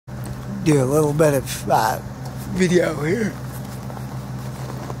do a little bit of video here.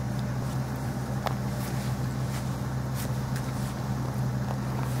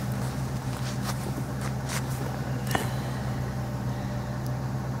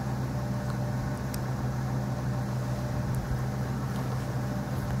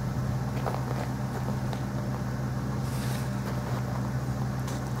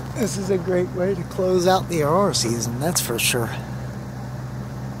 This is a great way to close out the Aurora season, that's for sure.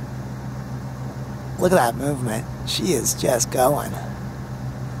 Look at that movement. She is just going.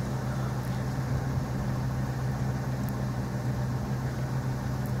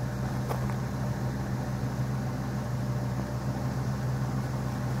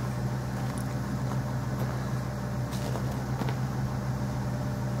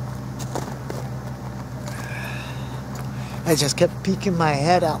 I just kept peeking my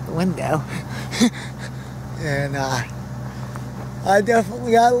head out the window. And I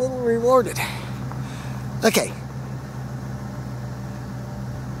definitely got a little rewarded. Okay.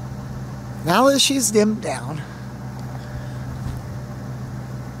 Now that she's dimmed down,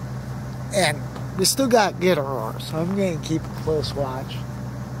 and we still got good Aurora, so I'm going to keep a close watch.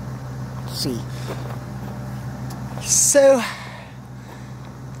 See. So,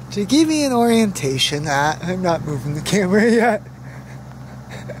 to give you an orientation, I'm not moving the camera yet.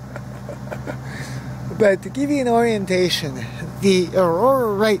 But to give you an orientation, the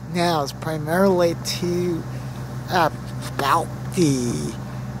Aurora right now is primarily to about the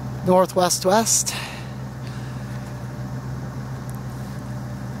northwest-west.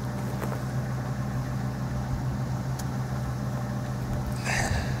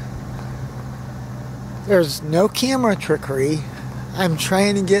 There's no camera trickery. I'm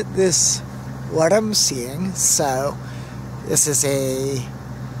trying to get this what I'm seeing, so this is a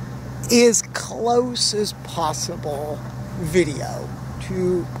as close as possible video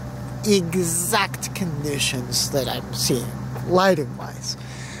to exact conditions that I'm seeing, lighting wise.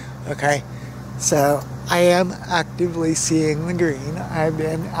 Okay, so I am actively seeing the green. I've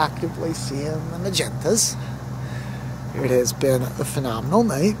been actively seeing the magentas. It has been a phenomenal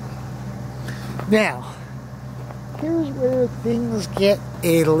night. Now, here's where things get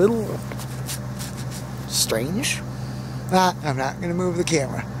a little strange. I'm not going to move the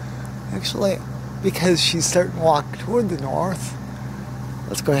camera. Actually, because she's starting to walk toward the north,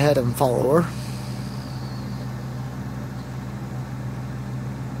 let's go ahead and follow her.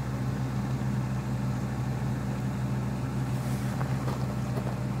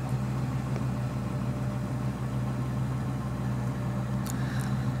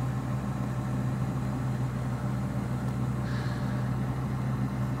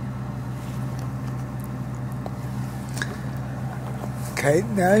 Okay,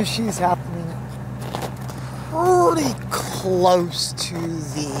 now she's happening pretty close to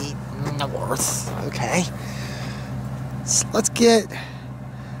the north, okay? So let's get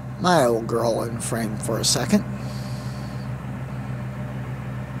my old girl in frame for a second.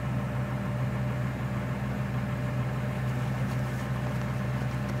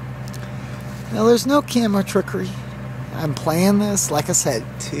 Now there's no camera trickery. I'm playing this, like I said,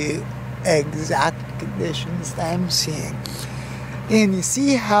 to exact conditions that I'm seeing. And you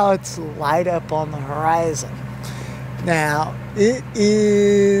see how it's light up on the horizon. Now, it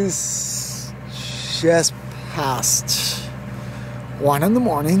is just past 1 in the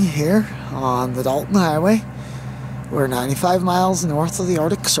morning here on the Dalton Highway. We're 95 miles north of the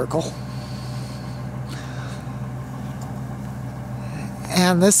Arctic Circle.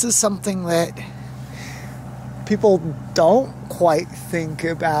 And this is something that people don't quite think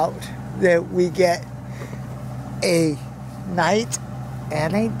about, that we get a night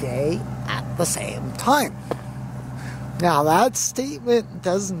and a day at the same time. Now that statement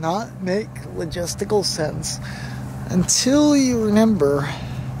does not make logistical sense until you remember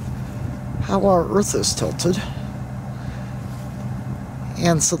how our Earth is tilted.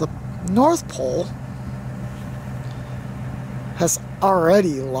 And so the North Pole has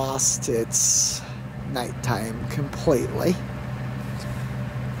already lost its nighttime completely.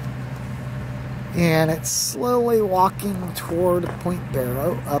 And it's slowly walking toward Point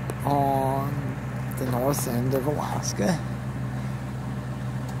Barrow up on the north end of Alaska,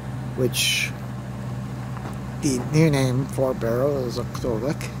 which the new name for Barrow is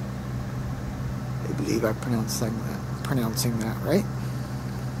Sukakpak. I believe I'm pronouncing that right.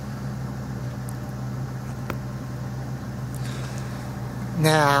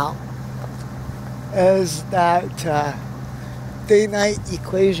 Now, as that day-night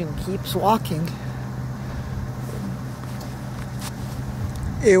equation keeps walking,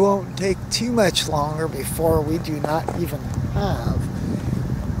 it won't take too much longer before we do not even have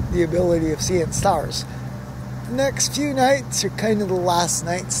the ability of seeing stars. The next few nights are kind of the last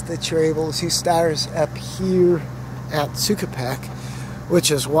nights that you're able to see stars up here at Sukakpak,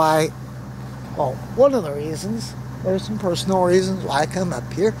 which is why, well, one of the reasons, there's some personal reasons why I come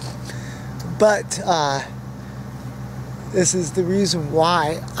up here, but this is the reason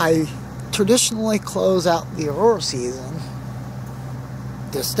why I traditionally close out the Aurora season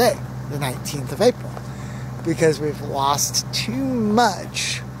this day, the 19th of April, because we've lost too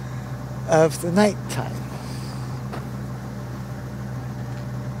much of the nighttime.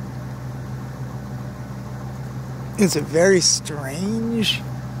 It's a very strange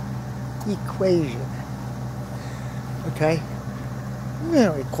equation. Okay? I'm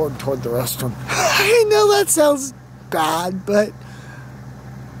going to record toward the restroom. I know that sounds bad, but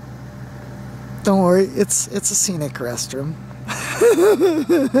don't worry, it's a scenic restroom.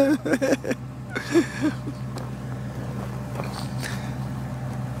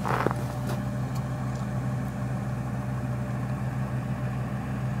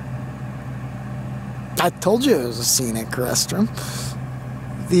 I told you it was a scenic restroom.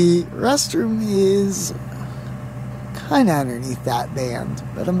 The restroom is kind of underneath that band,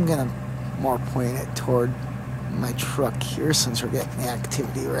 but I'm gonna more point it toward my truck here since we're getting the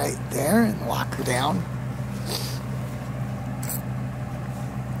activity right there, and lock her down.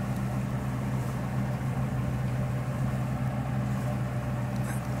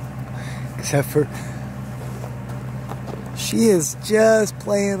 Except for she is just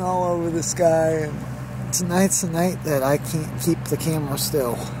playing all over the sky, and tonight's the night that I can't keep the camera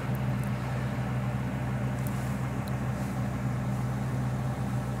still.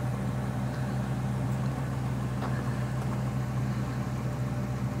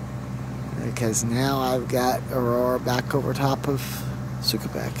 Because now I've got Aurora back over top of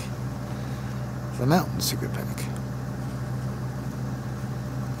Sukakpak, the mountain Sukakpak.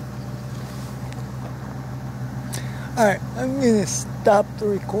 Alright, I'm going to stop the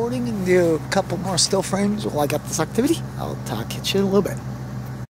recording and do a couple more still frames while I got this activity. I'll talk at you in a little bit.